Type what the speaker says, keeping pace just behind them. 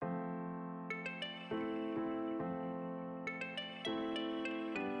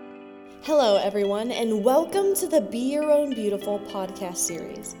Hello, everyone, and welcome to the Be Your Own Beautiful podcast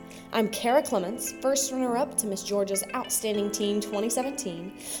series. I'm Kara Clements, first runner-up to Miss Georgia's Outstanding Teen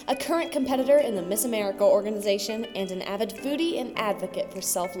 2017, a current competitor in the Miss America organization, and an avid foodie and advocate for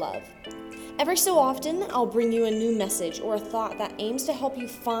self-love. Every so often, I'll bring you a new message or a thought that aims to help you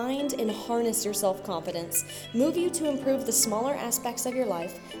find and harness your self-confidence, move you to improve the smaller aspects of your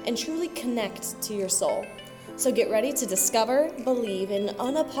life, and truly connect to your soul. So get ready to discover, believe, and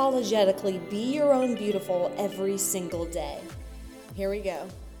unapologetically be your own beautiful every single day. Here we go.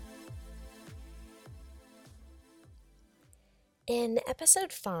 In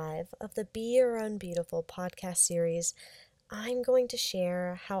episode 5 of the Be Your Own Beautiful podcast series, I'm going to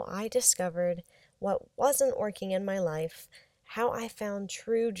share how I discovered what wasn't working in my life, how I found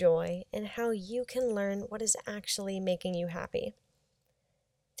true joy, and how you can learn what is actually making you happy.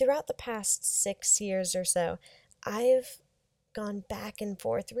 Throughout the past 6 years or so, I've gone back and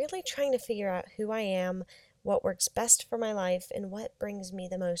forth, really trying to figure out who I am, what works best for my life, and what brings me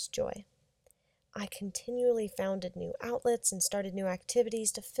the most joy. I continually founded new outlets and started new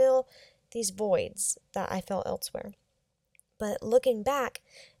activities to fill these voids that I felt elsewhere. But looking back,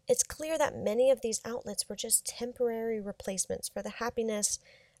 it's clear that many of these outlets were just temporary replacements for the happiness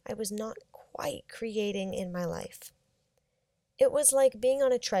I was not quite creating in my life. It was like being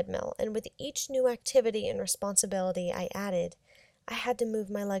on a treadmill, and with each new activity and responsibility I added, I had to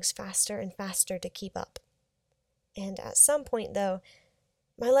move my legs faster and faster to keep up. And at some point, though,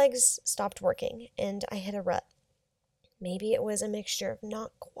 my legs stopped working, and I hit a rut. Maybe it was a mixture of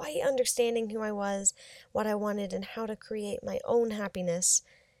not quite understanding who I was, what I wanted, and how to create my own happiness,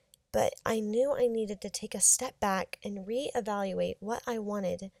 but I knew I needed to take a step back and reevaluate what I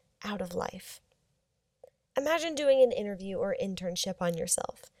wanted out of life. Imagine doing an interview or internship on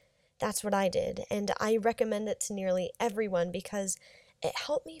yourself. That's what I did, and I recommend it to nearly everyone because it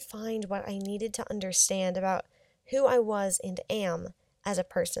helped me find what I needed to understand about who I was and am as a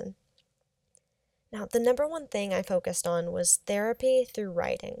person. Now, the number one thing I focused on was therapy through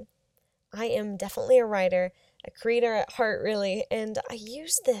writing. I am definitely a writer, a creator at heart, really, and I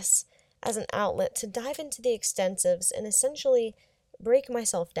use this as an outlet to dive into the extensives and essentially break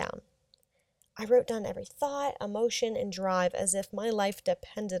myself down. I wrote down every thought, emotion, and drive as if my life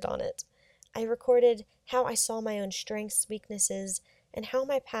depended on it. I recorded how I saw my own strengths, weaknesses, and how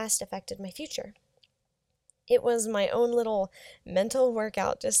my past affected my future. It was my own little mental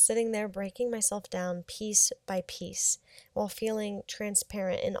workout, just sitting there breaking myself down piece by piece while feeling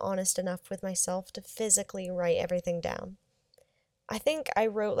transparent and honest enough with myself to physically write everything down. I think I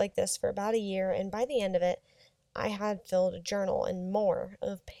wrote like this for about a year, and by the end of it, I had filled a journal and more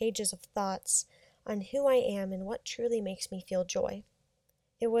of pages of thoughts on who I am and what truly makes me feel joy.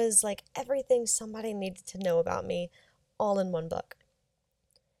 It was like everything somebody needed to know about me all in one book.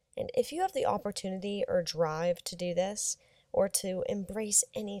 And if you have the opportunity or drive to do this, or to embrace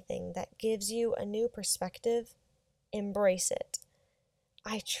anything that gives you a new perspective, embrace it.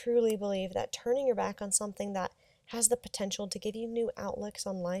 I truly believe that turning your back on something that has the potential to give you new outlooks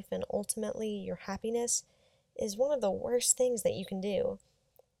on life and ultimately your happiness is one of the worst things that you can do,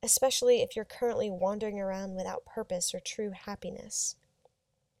 especially if you're currently wandering around without purpose or true happiness.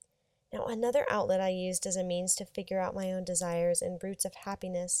 Now, another outlet I used as a means to figure out my own desires and roots of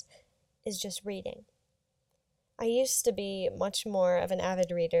happiness is just reading. I used to be much more of an avid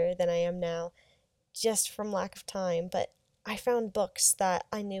reader than I am now, just from lack of time, but I found books that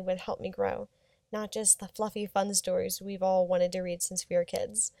I knew would help me grow, not just the fluffy fun stories we've all wanted to read since we were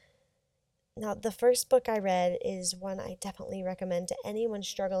kids. Now, the first book I read is one I definitely recommend to anyone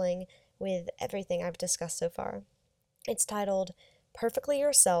struggling with everything I've discussed so far. It's titled Perfectly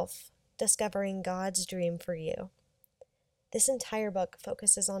Yourself: Discovering God's Dream for You. This entire book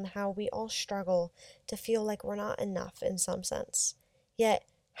focuses on how we all struggle to feel like we're not enough in some sense, yet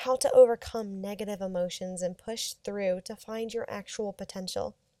how to overcome negative emotions and push through to find your actual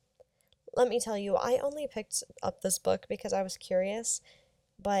potential. Let me tell you, I only picked up this book because I was curious,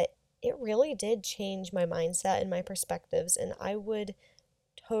 but it really did change my mindset and my perspectives, and I would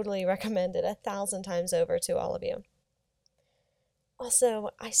totally recommend it 1,000 times over to all of you. Also,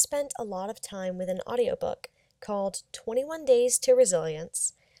 I spent a lot of time with an audiobook called 21 Days to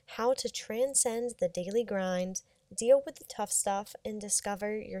Resilience: How to Transcend the Daily Grind, Deal with the Tough Stuff, and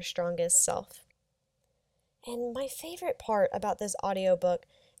Discover Your Strongest Self. And my favorite part about this audiobook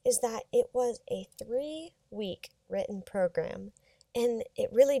is that it was a 3-week written program, and it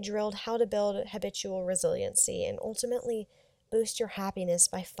really drilled how to build habitual resiliency and ultimately boost your happiness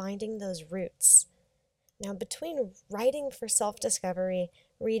by finding those roots. Now, between writing for self-discovery,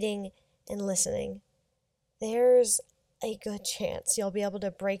 reading, and listening, there's a good chance you'll be able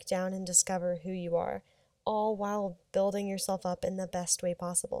to break down and discover who you are, all while building yourself up in the best way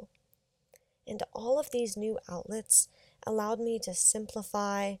possible. And all of these new outlets allowed me to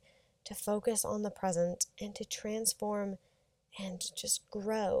simplify, to focus on the present, and to transform and just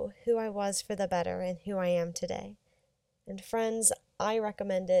grow who I was for the better and who I am today. And friends, I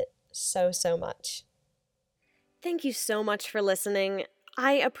recommend it so, so much. Thank you so much for listening.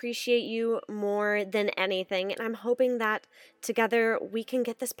 I appreciate you more than anything, and I'm hoping that together we can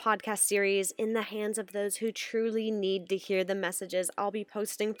get this podcast series in the hands of those who truly need to hear the messages I'll be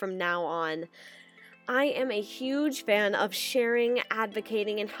posting from now on. I am a huge fan of sharing,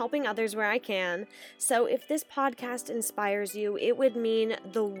 advocating, and helping others where I can. So if this podcast inspires you, it would mean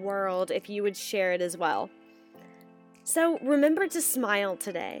the world if you would share it as well. So remember to smile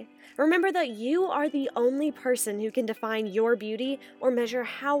today. Remember that you are the only person who can define your beauty or measure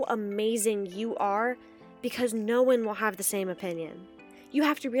how amazing you are, because no one will have the same opinion. You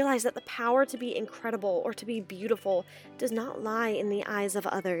have to realize that the power to be incredible or to be beautiful does not lie in the eyes of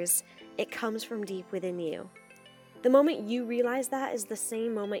others. It comes from deep within you. The moment you realize that is the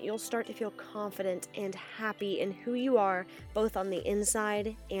same moment you'll start to feel confident and happy in who you are, both on the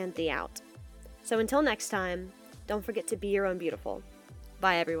inside and the out. So until next time, don't forget to be your own beautiful.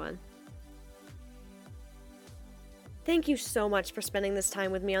 Bye, everyone. Thank you so much for spending this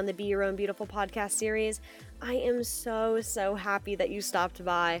time with me on the Be Your Own Beautiful podcast series. I am so, so happy that you stopped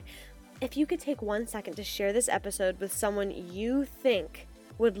by. If you could take 1 second to share this episode with someone you think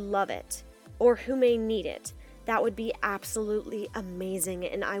would love it or who may need it, that would be absolutely amazing,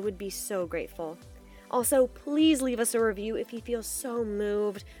 and I would be so grateful. Also, please leave us a review if you feel so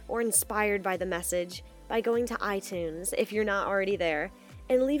moved or inspired by the message by going to iTunes if you're not already there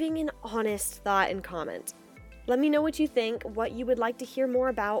and leaving an honest thought and comment. Let me know what you think, what you would like to hear more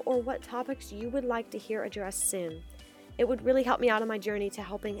about, or what topics you would like to hear addressed soon. It would really help me out on my journey to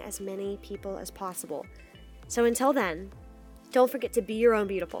helping as many people as possible. So until then, don't forget to be your own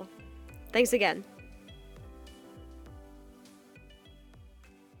beautiful. Thanks again.